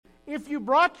If you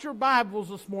brought your Bibles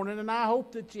this morning, and I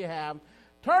hope that you have,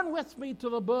 turn with me to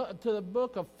the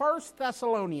book of 1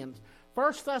 Thessalonians.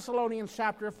 1 Thessalonians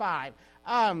chapter 5.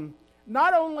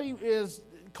 Not only is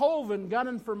Colvin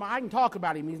gunning for I can talk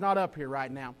about him, he's not up here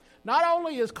right now. Not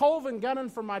only is Colvin gunning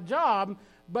for my job,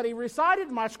 but he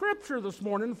recited my scripture this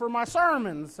morning for my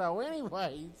sermon. So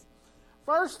anyways,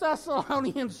 1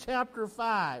 Thessalonians chapter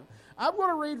 5. I'm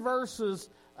going to read verses,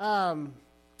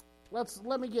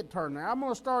 let me get turned there. I'm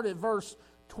going to start at verse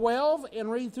 12 and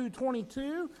read through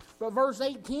 22, but verse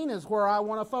 18 is where I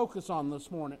want to focus on this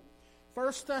morning.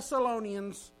 1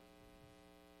 Thessalonians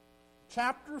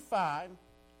chapter 5.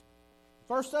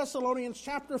 1 Thessalonians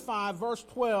chapter 5, verse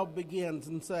 12 begins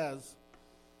and says,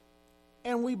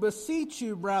 "And we beseech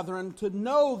you, brethren, to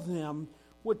know them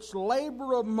which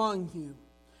labor among you,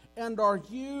 and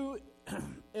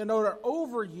are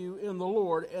over you in the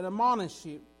Lord, and admonish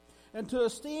you, and to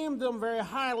esteem them very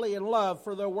highly in love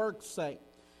for their work's sake,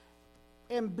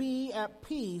 and be at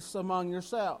peace among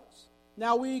yourselves.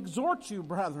 Now we exhort you,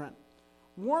 brethren,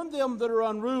 warn them that are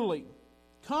unruly,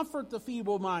 comfort the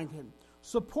feeble-minded,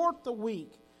 support the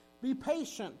weak, be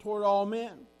patient toward all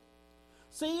men.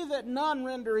 See that none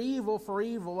render evil for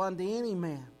evil unto any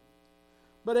man,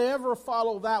 but ever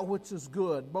follow that which is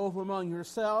good, both among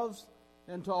yourselves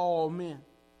and to all men.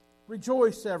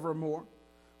 Rejoice evermore,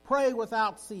 pray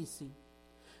without ceasing,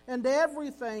 and to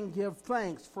everything give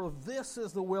thanks, for this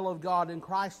is the will of God in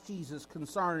Christ Jesus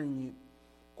concerning you.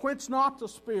 Quench not the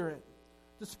spirit,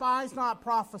 despise not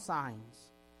prophesying.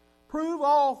 Prove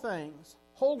all things,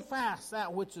 hold fast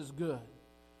that which is good,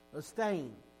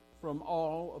 abstain from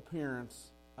all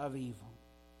appearance of evil.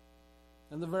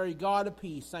 And the very God of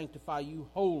peace sanctify you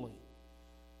wholly.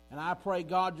 And I pray,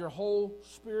 God, your whole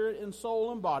spirit and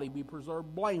soul and body be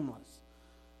preserved blameless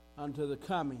unto the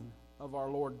coming of our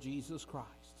Lord Jesus Christ."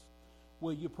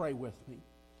 Will you pray with me?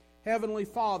 Heavenly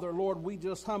Father, Lord, we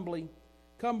just humbly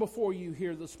come before you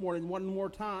here this morning one more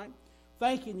time,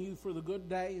 thanking you for the good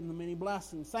day and the many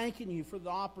blessings, thanking you for the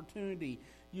opportunity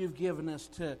you've given us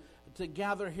to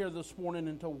gather here this morning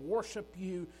and to worship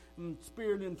you in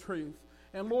spirit and truth.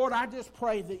 And Lord, I just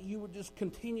pray that you would just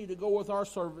continue to go with our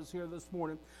service here this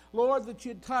morning. Lord, that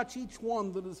you'd touch each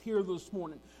one that is here this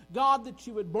morning. God, that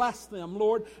you would bless them.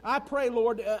 Lord, I pray,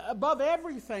 Lord, above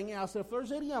everything else, if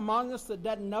there's any among us that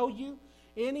doesn't know you,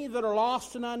 any that are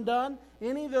lost and undone,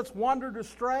 any that's wandered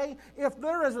astray, if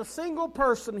there is a single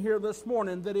person here this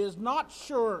morning that is not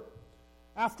sure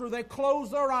after they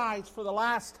close their eyes for the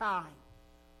last time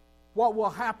what will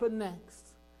happen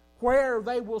next, where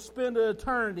they will spend an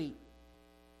eternity,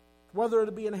 whether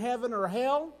it be in heaven or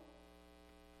hell,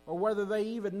 or whether they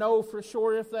even know for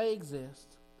sure if they exist,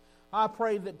 I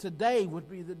pray that today would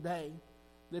be the day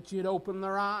that you'd open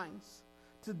their eyes.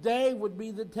 Today would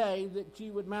be the day that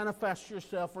you would manifest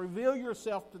yourself, reveal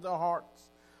yourself to their hearts.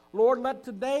 Lord, let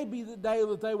today be the day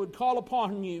that they would call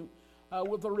upon you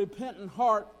with a repentant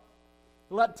heart.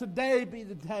 Let today be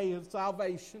the day of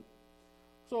salvation.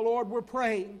 So, Lord, we're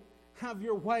praying, have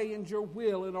your way and your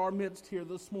will in our midst here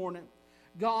this morning.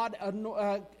 God,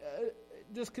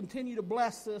 just continue to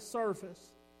bless this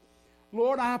service.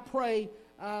 Lord, I pray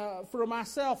for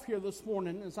myself here this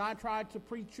morning as I try to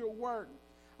preach your word.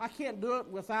 I can't do it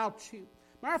without you.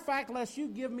 Matter of fact, unless you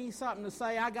give me something to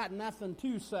say, I got nothing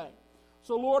to say.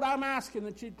 So, Lord, I'm asking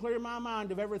that you'd clear my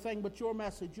mind of everything but your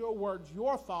message, your words,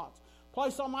 your thoughts.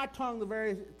 Place on my tongue the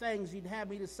very things you'd have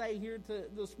me to say here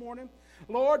this morning.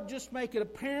 Lord, just make it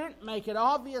apparent, make it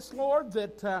obvious, Lord,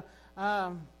 that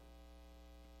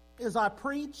as I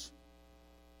preach,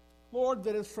 Lord,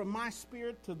 that is from my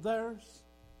spirit to theirs.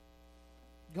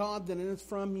 God, that it is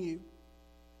from you.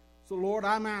 So, Lord,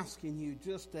 I'm asking you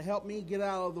just to help me get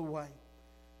out of the way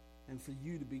and for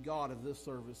you to be God of this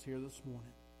service here this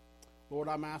morning. Lord,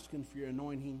 I'm asking for your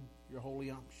anointing, your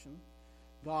holy unction.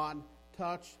 God,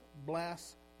 touch,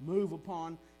 bless, move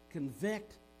upon,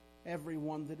 convict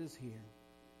everyone that is here,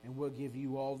 and we'll give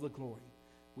you all the glory.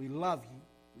 We love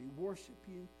you. We worship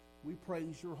you. We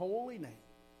praise your holy name.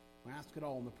 We ask it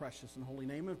all in the precious and holy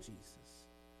name of Jesus.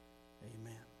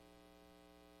 Amen.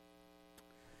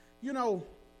 You know,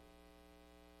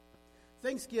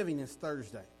 Thanksgiving is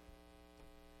Thursday.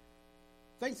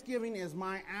 Thanksgiving is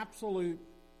my absolute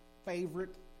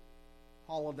favorite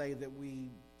holiday that we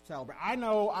celebrate. I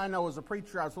know as a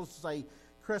preacher I was supposed to say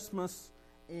Christmas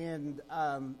and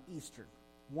Easter.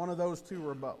 One of those two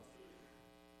or both.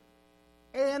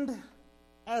 And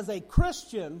as a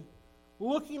Christian,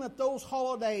 looking at those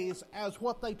holidays as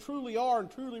what they truly are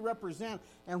and truly represent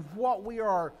and what we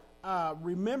are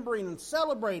remembering and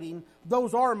celebrating,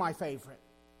 those are my favorite.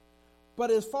 But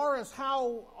as far as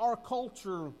how our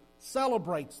culture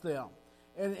celebrates them,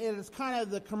 And it's kind of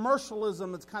the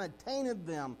commercialism that's kind of tainted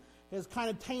them, has kind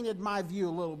of tainted my view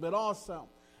a little bit also.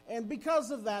 And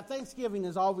because of that, Thanksgiving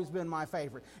has always been my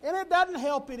favorite. And it doesn't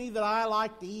help any that I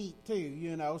like to eat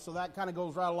too, so that kind of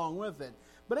goes right along with it.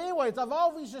 But anyways, I've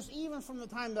always just, even from the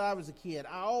time that I was a kid,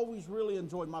 I always really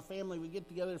enjoyed, my family would get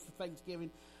together for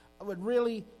Thanksgiving. I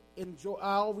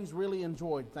always really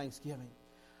enjoyed Thanksgiving.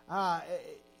 And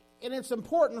it's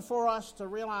important for us to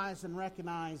realize and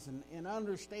recognize and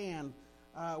understand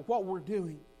what we're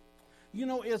doing.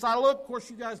 As I look, of course,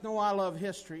 you guys know I love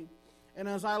history. And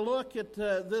as I look at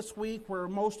this week, where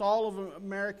most all of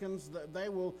Americans,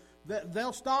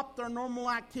 they'll stop their normal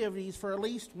activities for at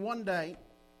least one day,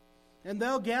 and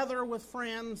they'll gather with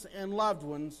friends and loved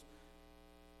ones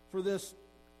for this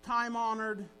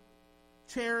time-honored,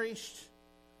 cherished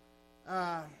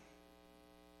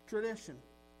tradition.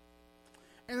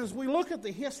 And as we look at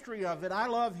the history of it, I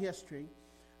love history.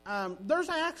 There's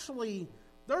actually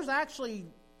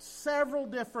several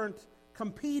different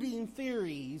competing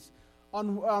theories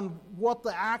on what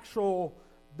the actual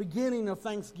beginning of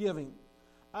Thanksgiving.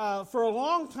 For a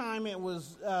long time, it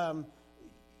was,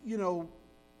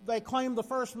 they claimed the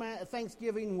first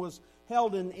Thanksgiving was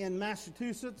held in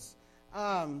Massachusetts,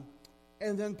 and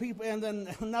then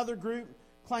another group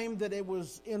claimed that it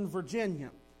was in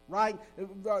Virginia. Right,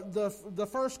 the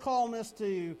first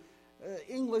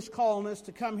English colonists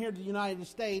to come here to the United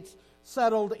States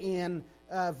settled in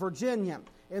Virginia.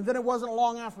 And then it wasn't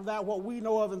long after that, what we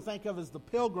know of and think of as the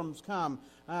Pilgrims come,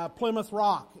 Plymouth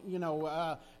Rock,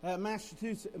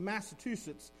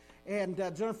 Massachusetts. And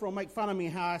Jennifer will make fun of me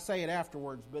how I say it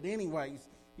afterwards. But anyways,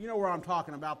 you know where I'm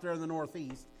talking about, there in the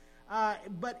Northeast.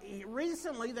 But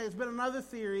recently there's been another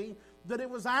theory that it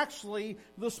was actually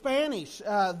the Spanish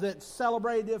that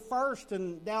celebrated it first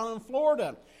and down in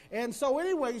Florida. And so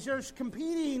anyways, there's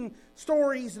competing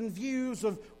stories and views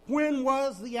of when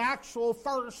was the actual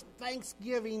first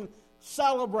Thanksgiving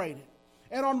celebrated.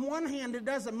 And on one hand, it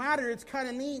doesn't matter. It's kind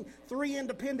of neat. 3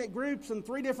 independent groups in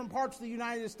 3 different parts of the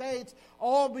United States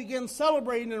all begin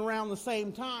celebrating it around the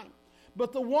same time.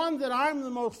 But the one that I'm the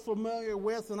most familiar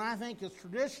with, and I think is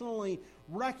traditionally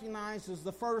recognized as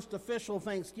the first official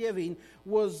Thanksgiving,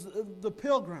 was the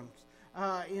Pilgrims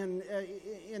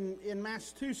in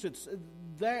Massachusetts.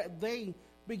 They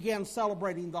began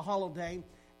celebrating the holiday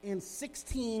in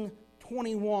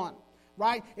 1621,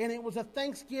 right? And it was a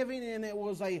Thanksgiving, and it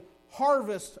was a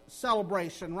harvest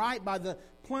celebration, right, by the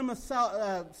Plymouth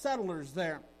settlers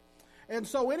there. And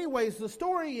so anyways, the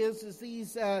story is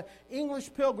these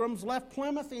English pilgrims left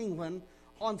Plymouth, England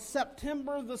on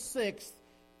September the 6th,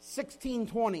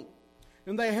 1620.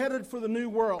 And they headed for the New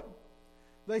World.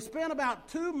 They spent about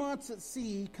 2 months at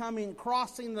sea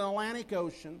crossing the Atlantic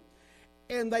Ocean.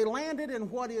 And they landed in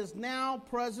what is now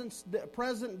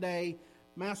present day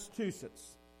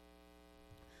Massachusetts.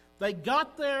 They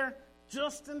got there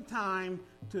just in time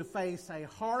to face a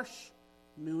harsh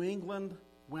New England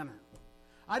winter.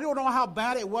 I don't know how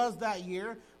bad it was that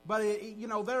year, but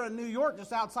they're in New York,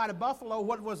 just outside of Buffalo.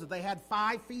 What was it? They had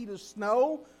 5 feet of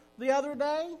snow the other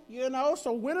day,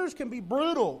 so winters can be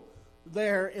brutal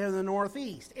there in the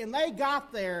Northeast. And they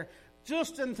got there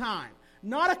just in time,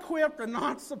 not equipped and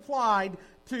not supplied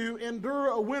to endure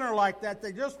a winter like that.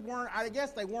 They just weren't, I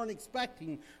guess they weren't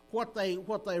expecting what they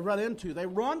run into. They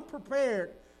were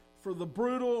unprepared for the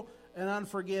brutal and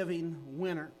unforgiving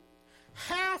winter.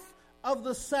 Half of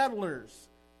the settlers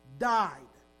died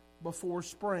before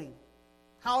spring.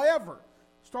 However,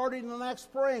 starting the next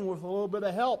spring with a little bit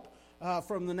of help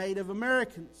from the Native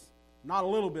Americans, not a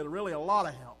little bit, really a lot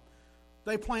of help,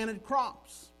 they planted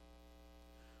crops.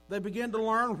 They began to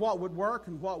learn what would work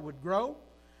and what would grow,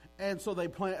 and so they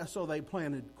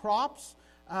planted crops.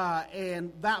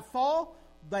 And that fall,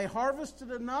 they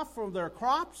harvested enough from their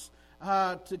crops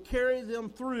to carry them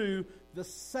through their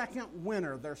second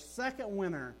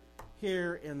winter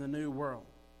here in the New World.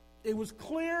 It was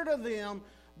clear to them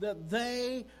that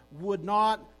they would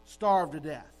not starve to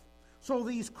death. So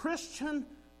these Christian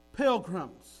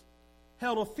pilgrims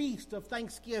held a feast of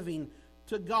thanksgiving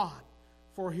to God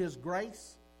for His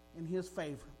grace and His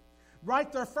favor.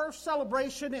 Right, their first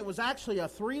celebration, it was actually a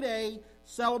 3-day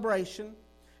celebration.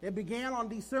 It began on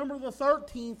December the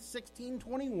 13th,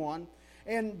 1621.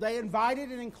 And they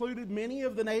invited and included many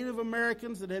of the Native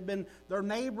Americans that had been their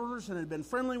neighbors and had been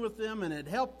friendly with them and had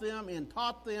helped them and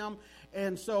taught them.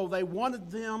 And so they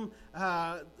wanted them.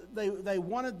 They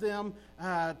wanted them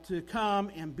to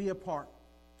come and be a part.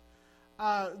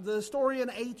 The historian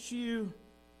H.U.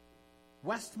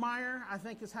 Westmeyer, I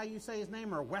think is how you say his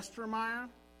name, or Westermeyer.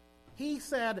 He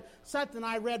said something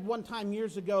I read one time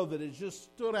years ago that has just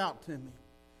stood out to me.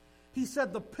 He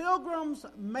said the Pilgrims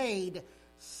made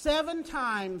 7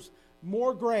 times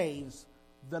more graves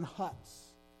than huts.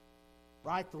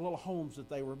 Right? The little homes that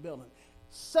they were building.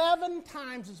 7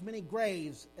 times as many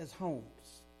graves as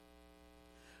homes.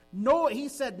 He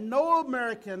said no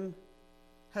American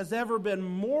has ever been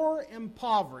more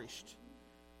impoverished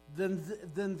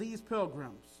than these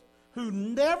pilgrims, who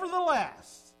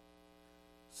nevertheless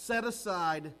set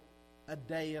aside a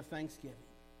day of Thanksgiving.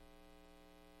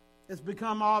 It's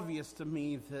become obvious to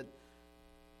me that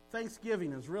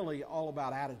Thanksgiving is really all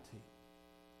about attitude.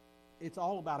 It's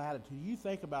all about attitude. You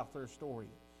think about their story.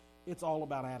 It's all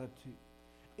about attitude.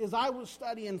 As I was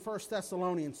studying 1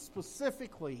 Thessalonians,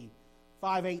 specifically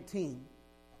 5:18,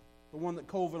 the one that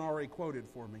Colvin already quoted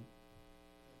for me,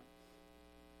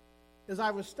 as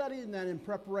I was studying that in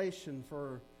preparation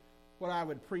for what I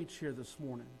would preach here this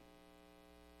morning,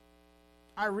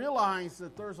 I realized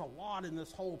that there's a lot in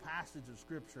this whole passage of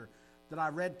Scripture that I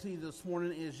read to you this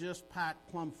morning is just packed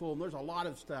plumb full. And there's a lot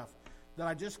of stuff that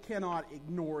I just cannot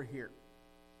ignore here.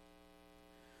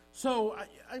 So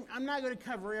I'm not going to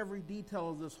cover every detail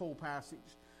of this whole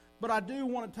passage, but I do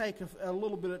want to take a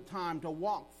little bit of time to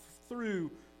walk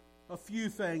through a few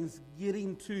things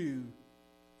getting to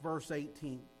verse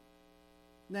 18.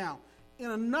 Now,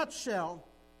 in a nutshell,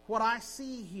 what I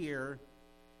see here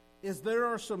is there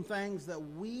are some things that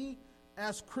we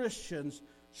as Christians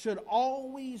should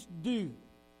always do.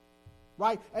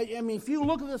 Right? I mean, if you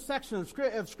look at this section of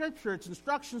Scripture, it's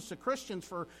instructions to Christians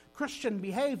for Christian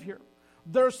behavior.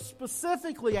 There's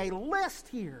specifically a list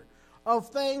here of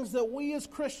things that we as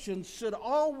Christians should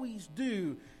always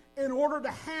do in order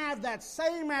to have that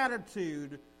same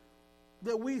attitude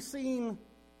that we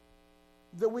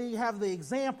have the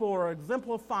example or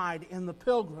exemplified in the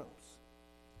pilgrims.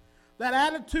 That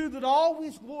attitude that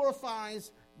always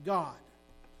glorifies God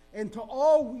and to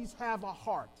always have a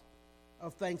heart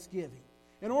of thanksgiving.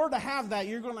 In order to have that,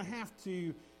 you're going to have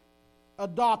to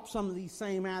adopt some of these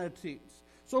same attitudes.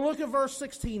 So look at verse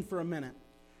 16 for a minute.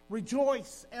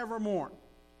 Rejoice evermore.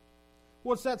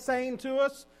 What's that saying to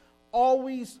us?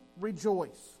 Always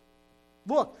rejoice.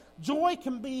 Look, joy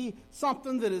can be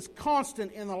something that is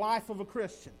constant in the life of a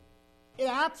Christian. It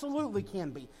absolutely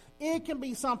can be. It can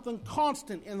be something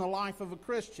constant in the life of a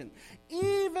Christian,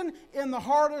 even in the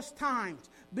hardest times,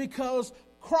 because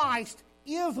Christ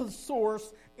is the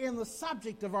source and the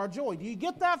subject of our joy. Do you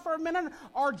get that for a minute?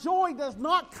 Our joy does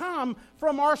not come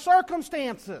from our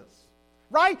circumstances,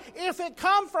 right? If it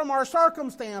come from our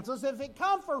circumstances, if it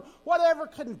come from whatever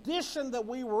condition that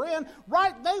we were in,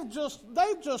 right? They've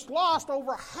just lost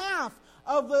over half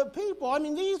of the people. I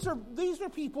mean, these are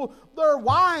people, their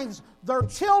wives, their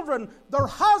children, their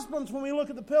husbands, when we look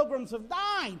at the pilgrims, have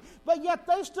died. But yet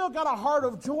they still got a heart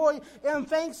of joy and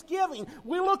thanksgiving.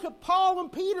 We look at Paul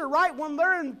and Peter, right, when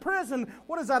they're in prison.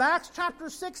 What is that, Acts chapter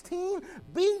 16?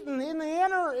 Beaten in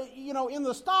in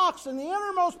the stocks, in the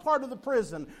innermost part of the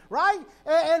prison, right?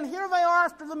 And here they are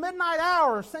after the midnight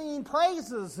hour singing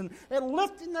praises and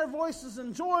lifting their voices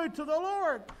in joy to the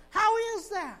Lord. How is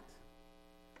that?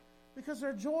 Because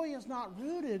their joy is not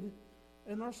rooted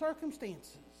in their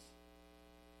circumstances.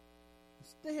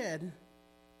 Instead,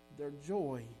 their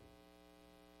joy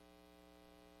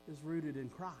is rooted in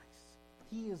Christ.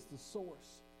 He is the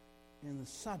source and the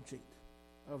subject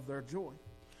of their joy.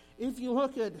 If you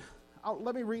look at,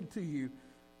 let me read to you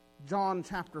John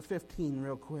chapter 15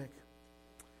 real quick.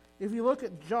 If you look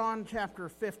at John chapter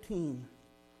 15,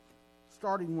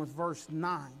 starting with verse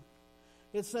 9,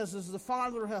 it says, "As the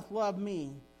Father hath loved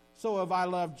me, so have I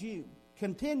loved you.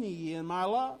 Continue ye in my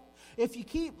love. If you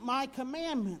keep my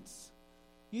commandments,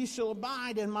 ye shall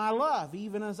abide in my love,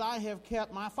 even as I have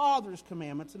kept my Father's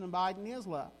commandments and abide in his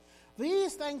love.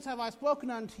 These things have I spoken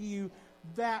unto you,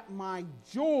 that my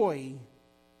joy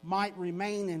might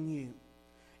remain in you,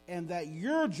 and that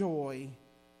your joy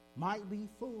might be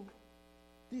full."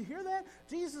 Do you hear that?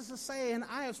 Jesus is saying,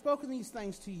 I have spoken these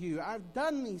things to you. I've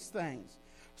done these things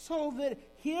so that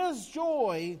his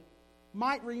joy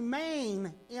might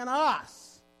remain in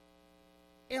us,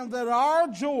 and that our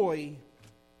joy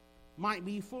might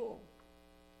be full.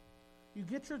 You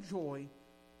get your joy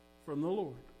from the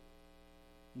Lord,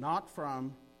 not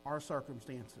from our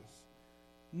circumstances,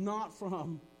 not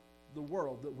from the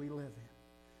world that we live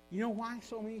in. You know why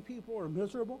so many people are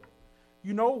miserable?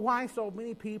 You know why so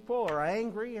many people are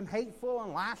angry and hateful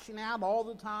and lashing out all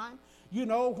the time? You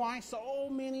know why so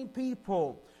many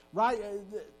people, right?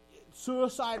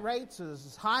 Suicide rates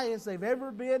as high as they've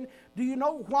ever been. Do you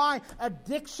know why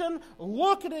addiction?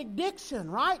 Look at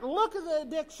addiction, right? Look at the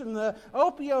addiction, the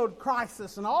opioid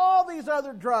crisis, and all these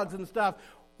other drugs and stuff.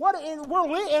 And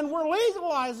we're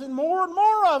legalizing more and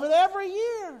more of it every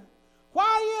year.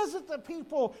 Why is it that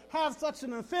people have such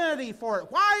an affinity for it?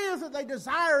 Why is it they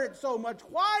desire it so much?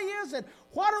 Why is it?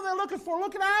 What are they looking for?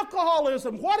 Look at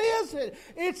alcoholism. What is it?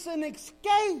 It's an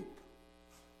escape.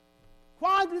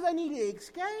 Why do they need to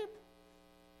escape?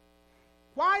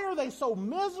 Why are they so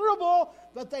miserable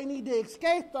that they need to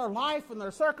escape their life and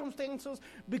their circumstances?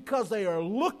 Because they are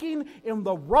looking in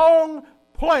the wrong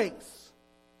place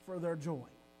for their joy.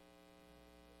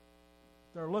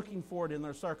 They're looking for it in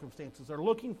their circumstances. They're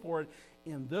looking for it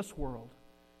in this world.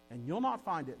 And you'll not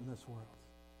find it in this world.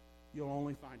 You'll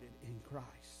only find it in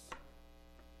Christ.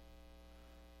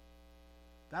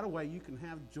 That way you can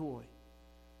have joy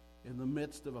in the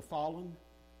midst of a fallen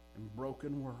and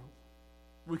broken world.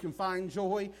 We can find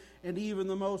joy in even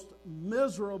the most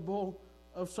miserable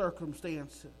of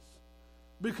circumstances.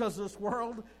 Because this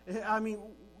world,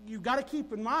 you've got to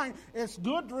keep in mind, it's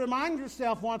good to remind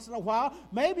yourself once in a while.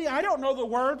 Maybe I don't know the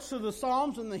words to the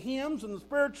psalms and the hymns and the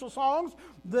spiritual songs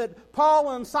that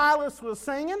Paul and Silas was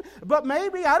singing, but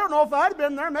maybe, I don't know if I'd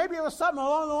been there, maybe it was something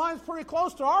along the lines pretty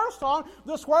close to our song,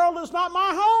 "This world is not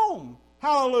my home."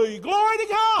 Hallelujah. Glory to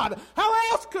God.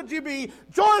 How else could you be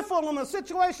joyful in a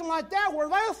situation like that where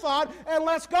they thought,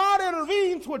 unless God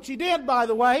intervenes, which He did, by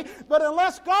the way, but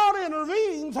unless God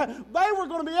intervenes, they were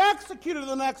going to be executed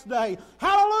the next day.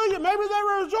 Hallelujah. Maybe they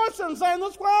were rejoicing, saying,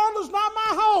 "This world is not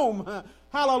my home."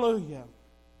 Hallelujah.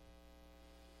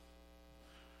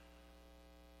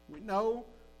 We know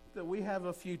that we have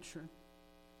a future,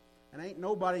 and ain't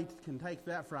nobody can take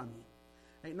that from you.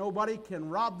 Ain't nobody can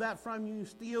rob that from you,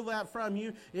 steal that from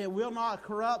you. It will not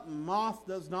corrupt, and moths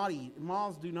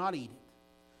do not eat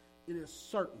it. It is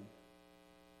certain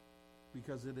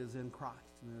because it is in Christ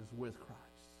and it is with Christ.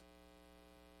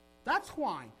 That's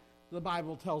why the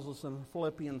Bible tells us in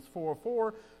Philippians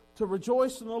 4:4 to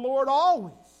rejoice in the Lord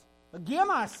always.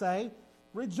 Again, I say,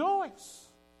 rejoice.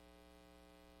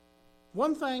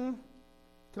 One thing,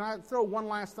 can I throw one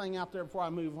last thing out there before I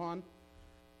move on?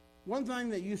 One thing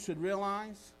that you should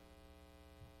realize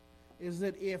is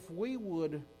that if we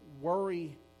would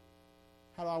worry,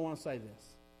 how do I want to say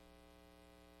this?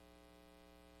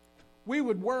 We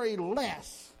would worry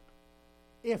less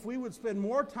if we would spend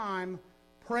more time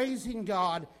praising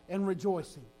God and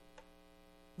rejoicing.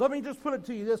 Let me just put it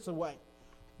to you this way.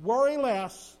 Worry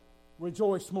less,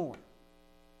 rejoice more.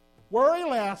 Worry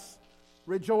less,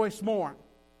 rejoice more.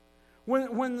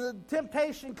 When the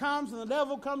temptation comes and the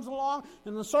devil comes along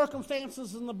and the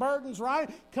circumstances and the burdens, right,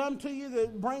 come to you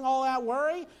that bring all that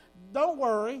worry, don't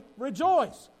worry,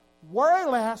 rejoice. Worry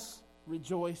less,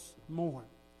 rejoice more.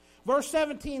 Verse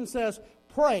 17 says,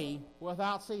 pray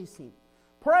without ceasing.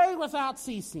 Pray without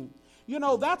ceasing. You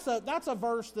know, that's a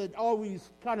verse that always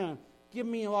kind of give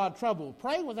me a lot of trouble.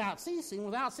 Pray without ceasing.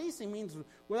 Without ceasing means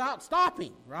without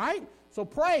stopping, right? So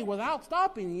pray without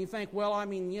stopping. And you think, well, I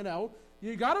mean, you know,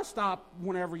 you got to stop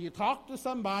whenever you talk to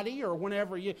somebody or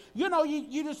whenever you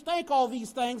just think all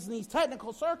these things in these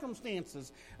technical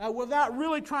circumstances without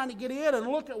really trying to get in and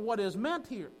look at what is meant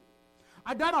here.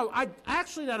 I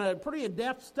actually done a pretty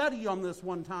in-depth study on this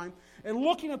one time, and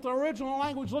looking at the original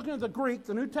language, looking at the Greek,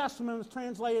 the New Testament is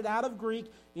translated out of Greek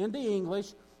into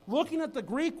English. Looking at the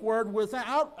Greek word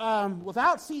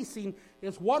without ceasing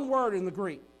is one word in the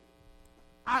Greek.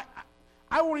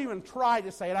 I won't even try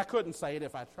to say it. I couldn't say it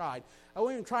if I tried. I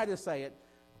won't even try to say it.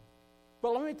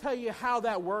 But let me tell you how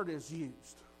that word is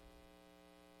used.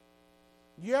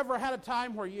 You ever had a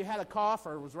time where you had a cough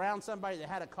or was around somebody that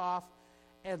had a cough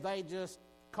and they just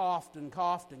coughed and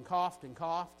coughed and coughed and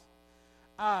coughed?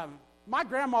 My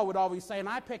grandma would always say, and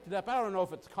I picked it up, I don't know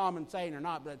if it's a common saying or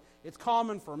not, but it's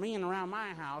common for me and around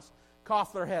my house,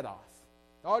 cough their head off.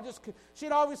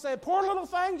 She'd always say, poor little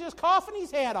thing, just coughing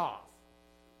his head off.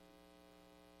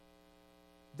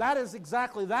 That is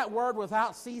exactly, that word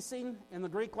without ceasing in the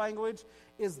Greek language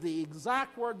is the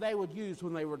exact word they would use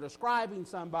when they were describing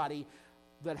somebody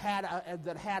that had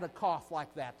a cough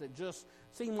like that just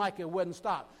seemed like it wouldn't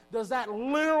stop. Does that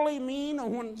literally mean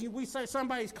when we say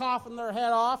somebody's coughing their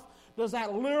head off, does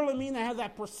that literally mean they have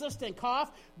that persistent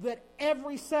cough that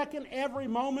every second, every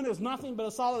moment is nothing but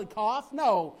a solid cough?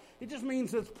 No, it just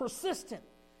means it's persistent.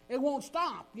 It won't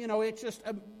stop. You know, it's just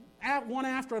one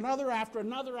after another, after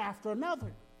another, after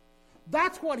another.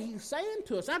 That's what he's saying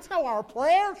to us. That's how our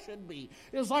prayer should be.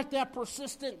 It's like that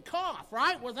persistent cough,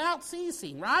 right? Without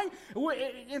ceasing, right?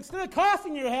 Instead of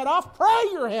coughing your head off, pray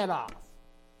your head off.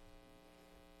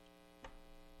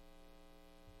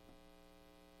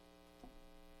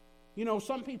 You know,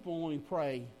 some people only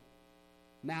pray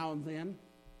now and then,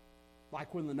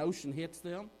 like when the notion hits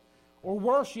them, or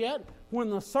worse yet, when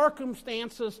the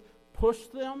circumstances push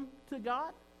them to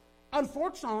God.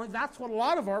 Unfortunately, that's what a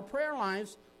lot of our prayer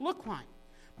lives look like.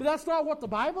 But that's not what the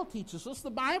Bible teaches us. The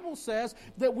Bible says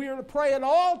that we are to pray at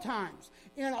all times,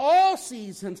 in all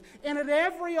seasons, and at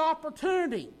every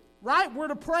opportunity. Right? We're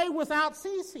to pray without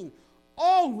ceasing.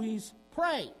 Always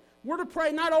pray. We're to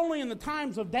pray not only in the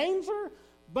times of danger,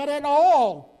 but at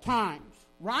all times.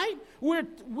 Right?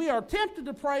 We are tempted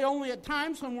to pray only at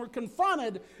times when we're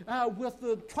confronted with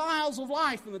the trials of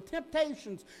life and the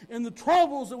temptations and the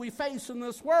troubles that we face in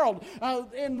this world.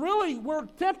 And really, we're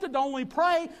tempted to only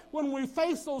pray when we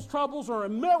face those troubles or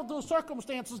in those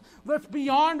circumstances that's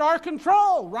beyond our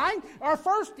control, right? Our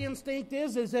first instinct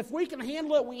is if we can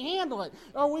handle it, we handle it.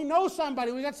 Or we know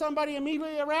somebody, we got somebody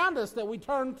immediately around us that we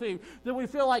turn to, that we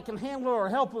feel like can handle it or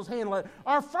help us handle it.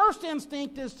 Our first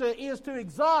instinct is to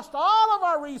exhaust all of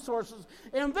our resources,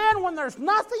 and then when there's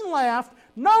nothing left,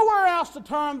 nowhere else to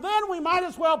turn, then we might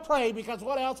as well pray, because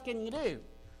what else can you do?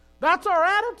 That's our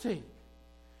attitude.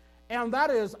 And that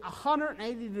is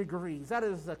 180 degrees. That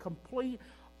is the complete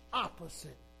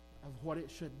opposite of what it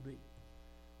should be.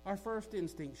 Our first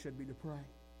instinct should be to pray.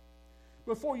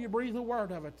 Before you breathe a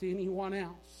word of it to anyone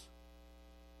else,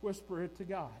 whisper it to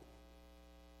God.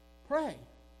 Pray.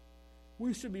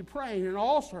 We should be praying in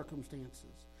all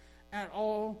circumstances, at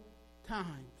all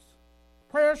times.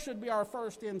 Prayer should be our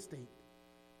first instinct,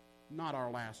 not our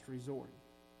last resort.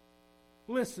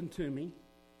 Listen to me.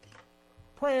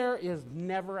 Prayer is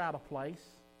never out of place.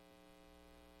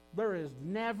 There is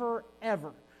never,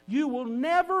 ever. You will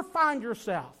never find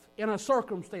yourself in a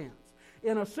circumstance,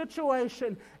 in a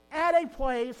situation, at a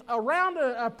place, around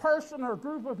a person or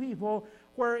group of people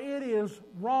where it is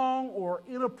wrong or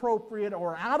inappropriate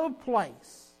or out of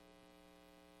place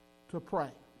to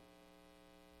pray.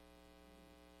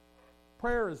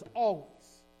 Prayer is always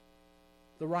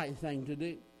the right thing to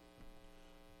do.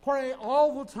 Pray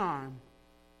all the time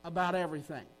about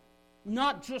everything.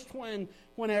 Not just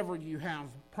whenever you have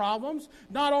problems.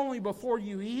 Not only before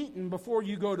you eat and before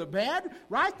you go to bed,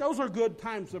 right? Those are good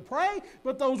times to pray,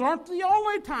 but those aren't the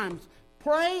only times.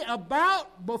 Pray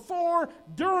about, before,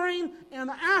 during,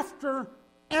 and after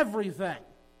everything.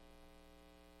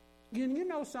 You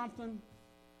know something?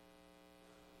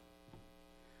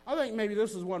 I think maybe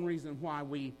this is one reason why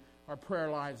our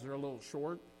prayer lives are a little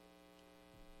short.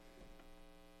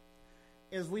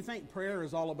 Is we think prayer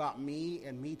is all about me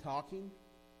and me talking.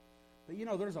 But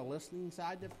there's a listening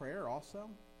side to prayer also,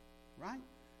 right?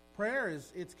 Prayer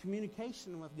it's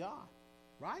communication with God,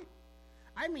 right?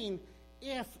 I mean,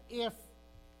 if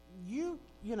you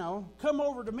come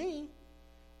over to me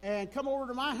and come over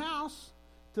to my house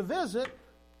to visit,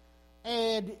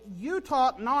 and you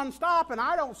talk nonstop and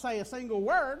I don't say a single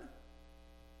word,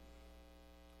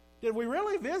 did we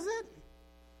really visit?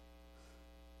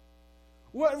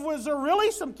 Was there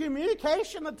really some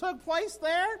communication that took place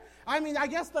there? I mean, I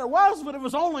guess there was, but it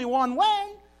was only one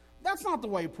way. That's not the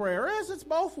way prayer is. It's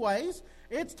both ways.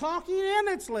 It's talking and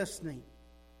it's listening.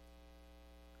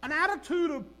 An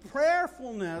attitude of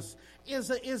prayerfulness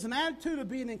is an attitude of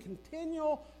being in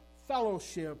continual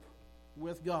fellowship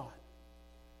with God.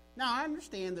 Now, I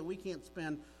understand that we can't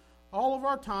spend all of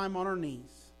our time on our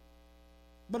knees,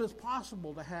 but it's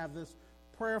possible to have this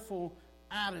prayerful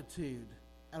attitude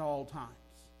at all times.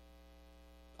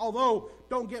 Although,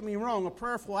 don't get me wrong, a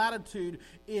prayerful attitude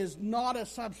is not a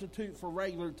substitute for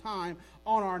regular time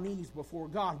on our knees before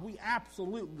God. We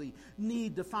absolutely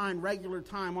need to find regular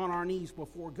time on our knees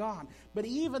before God. But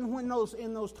even in those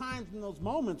times, in those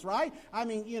moments, right? I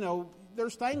mean,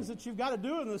 there's things that you've got to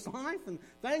do in this life and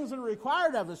things that are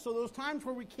required of us. So those times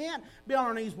where we can't be on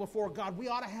our knees before God, we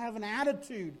ought to have an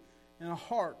attitude and a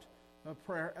heart of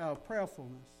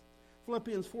prayerfulness.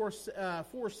 Philippians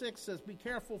 4:6 says, "Be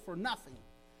careful for nothing,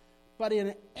 but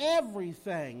in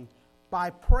everything, by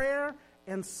prayer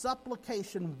and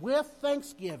supplication with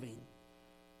thanksgiving,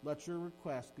 let your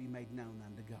requests be made known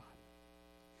unto God."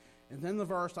 And then the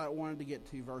verse I wanted to get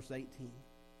to, verse 18.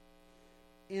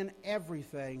 "In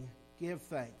everything give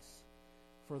thanks,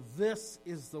 for this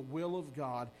is the will of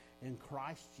God in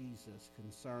Christ Jesus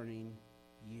concerning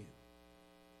you."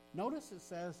 Notice it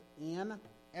says, "in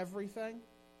everything."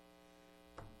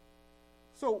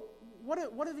 So, what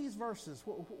are these verses?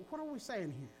 What are we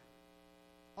saying here?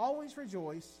 Always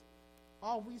rejoice,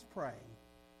 always pray,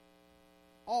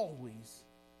 always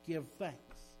give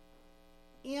thanks.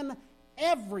 In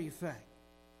everything.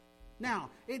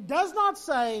 Now, it does not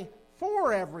say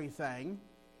for everything.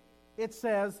 It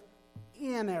says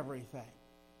in everything.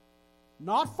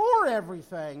 Not for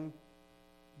everything,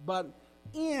 but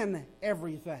in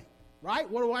everything. Right?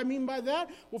 What do I mean by that?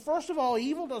 Well, first of all,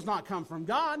 evil does not come from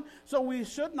God, so we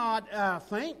should not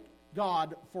think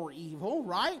God for evil,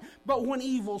 right? But when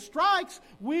evil strikes,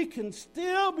 we can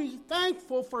still be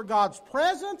thankful for God's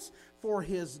presence, for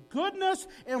His goodness,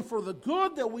 and for the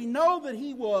good that we know that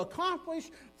He will accomplish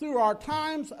through our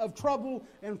times of trouble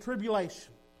and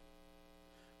tribulation.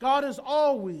 God is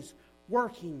always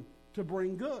working to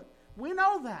bring good. We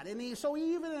know that. And so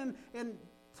even in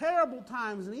terrible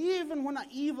times, and even when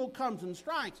evil comes and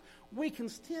strikes, we can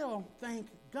still thank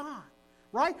God.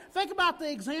 Right? Think about the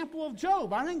example of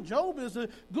Job. I think Job is a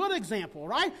good example,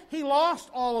 right? He lost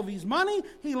all of his money.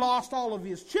 He lost all of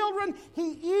his children.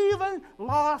 He even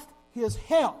lost his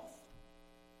health.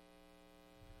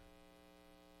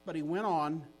 But he went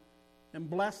on and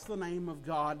blessed the name of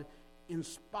God in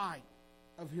spite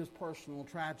of his personal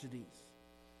tragedies.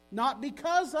 Not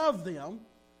because of them,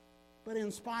 but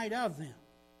in spite of them.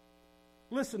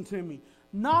 Listen to me.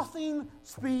 Nothing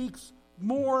speaks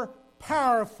more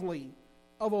powerfully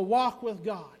of a walk with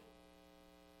God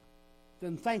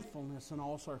than thankfulness in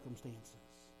all circumstances.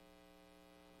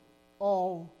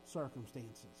 All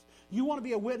circumstances. You want to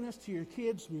be a witness to your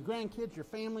kids, your grandkids, your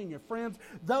family, and your friends,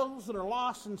 those that are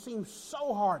lost and seem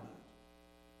so hardened.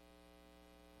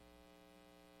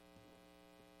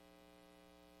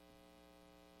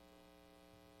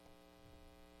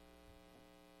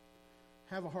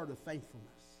 Have a heart of thankfulness,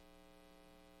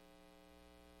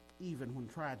 even when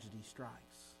tragedy strikes.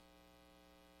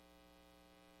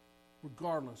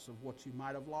 Regardless of what you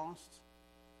might have lost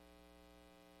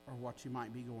or what you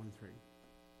might be going through.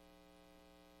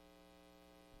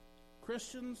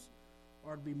 Christians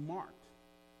are to be marked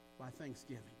by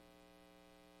thanksgiving.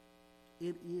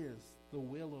 It is the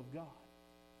will of God,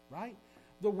 right?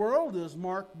 The world is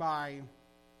marked by,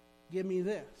 give me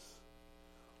this.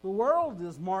 The world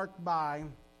is marked by,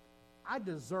 I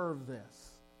deserve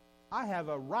this. I have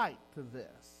a right to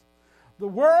this. The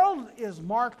world is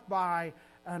marked by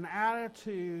an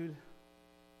attitude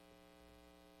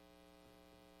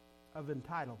of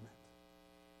entitlement.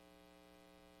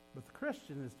 But the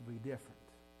Christian is to be different.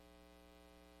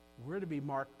 We're to be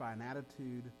marked by an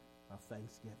attitude of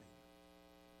thanksgiving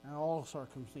in all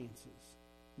circumstances,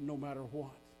 no matter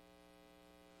what.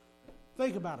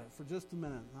 Think about it for just a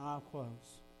minute, and I'll close.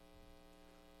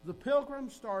 The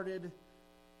Pilgrims started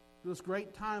this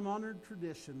great time-honored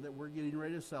tradition that we're getting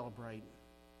ready to celebrate,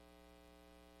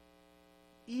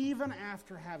 even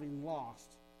after having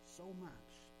lost so much.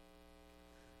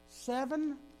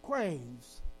 7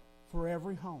 graves for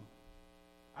every home.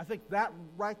 I think that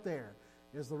right there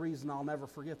is the reason I'll never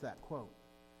forget that quote.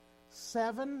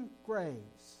 7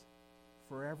 graves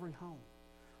for every home.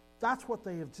 That's what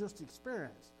they have just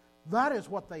experienced. That is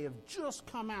what they have just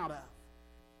come out of.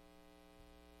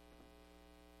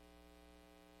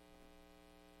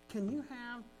 Can you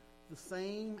have the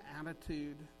same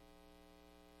attitude?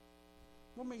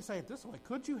 Let me say it this way.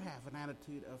 Could you have an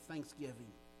attitude of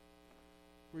thanksgiving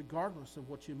regardless of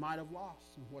what you might have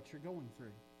lost and what you're going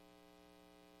through?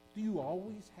 Do you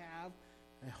always have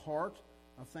a heart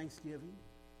of thanksgiving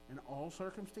in all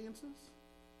circumstances?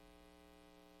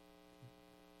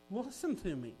 Listen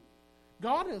to me.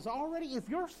 God has already, if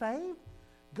you're saved,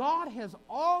 God has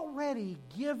already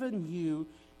given you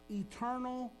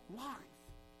eternal life.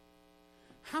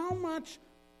 How much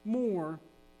more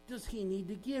does He need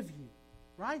to give you?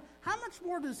 Right? How much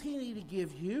more does He need to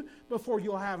give you before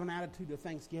you'll have an attitude of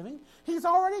thanksgiving? He's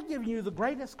already given you the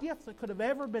greatest gift that could have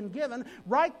ever been given,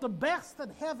 right? The best that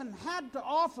heaven had to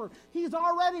offer. He's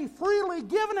already freely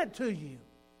given it to you.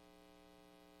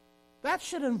 That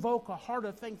should invoke a heart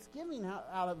of thanksgiving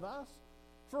out of us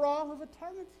for all of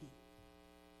eternity.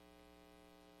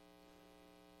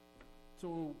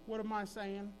 So what am I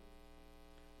saying?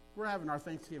 We're having our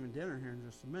Thanksgiving dinner here in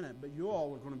just a minute, but you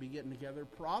all are going to be getting together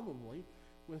probably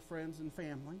with friends and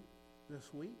family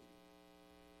this week.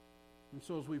 And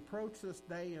so as we approach this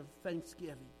day of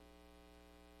Thanksgiving,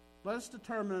 let us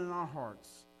determine in our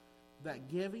hearts that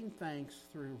giving thanks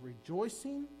through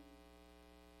rejoicing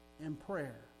and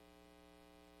prayer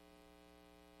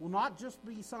will not just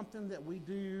be something that we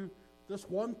do this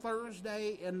one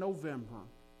Thursday in November,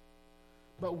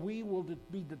 but we will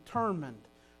be determined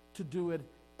to do it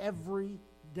every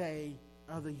day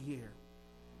of the year.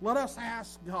 Let us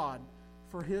ask God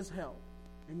for His help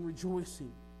in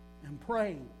rejoicing and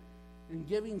praying and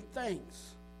giving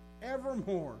thanks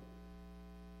evermore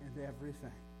and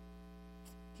everything.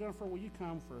 Jennifer, will you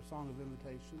come for a song of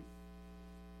invitation?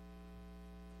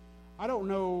 I don't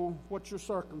know what your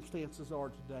circumstances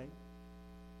are today.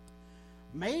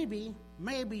 Maybe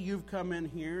you've come in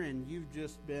here and you've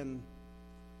just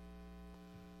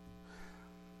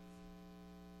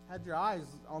had your eyes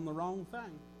on the wrong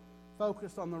thing.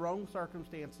 focused on the wrong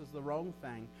circumstances, the wrong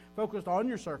thing, focused on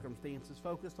your circumstances,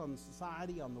 focused on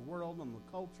society, on the world, on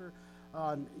the culture,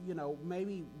 on,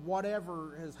 maybe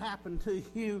whatever has happened to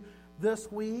you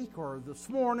this week or this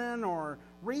morning or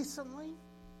recently,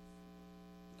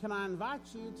 can I invite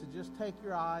you to just take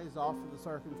your eyes off of the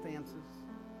circumstances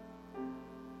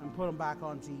and put them back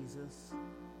on Jesus?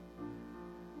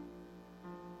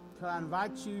 Can I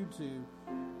invite you to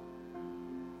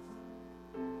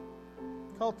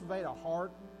cultivate a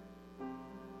heart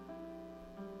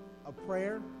of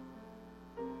prayer,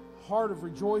 a heart of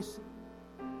rejoicing,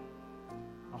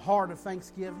 a heart of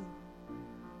thanksgiving?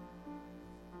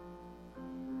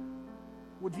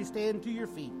 Would you stand to your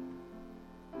feet?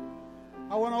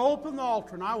 I want to open the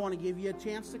altar, and I want to give you a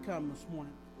chance to come this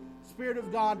morning. Spirit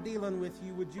of God dealing with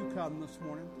you, would you come this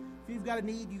morning? If you've got a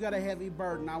need, you've got a heavy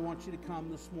burden, I want you to come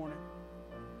this morning.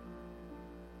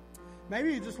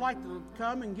 Maybe you'd just like to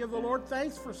come and give the Lord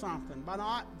thanks for something.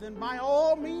 Then by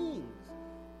all means,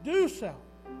 do so.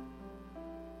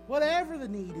 Whatever the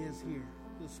need is here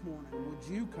this morning, would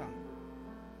you come?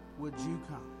 Would you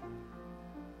come?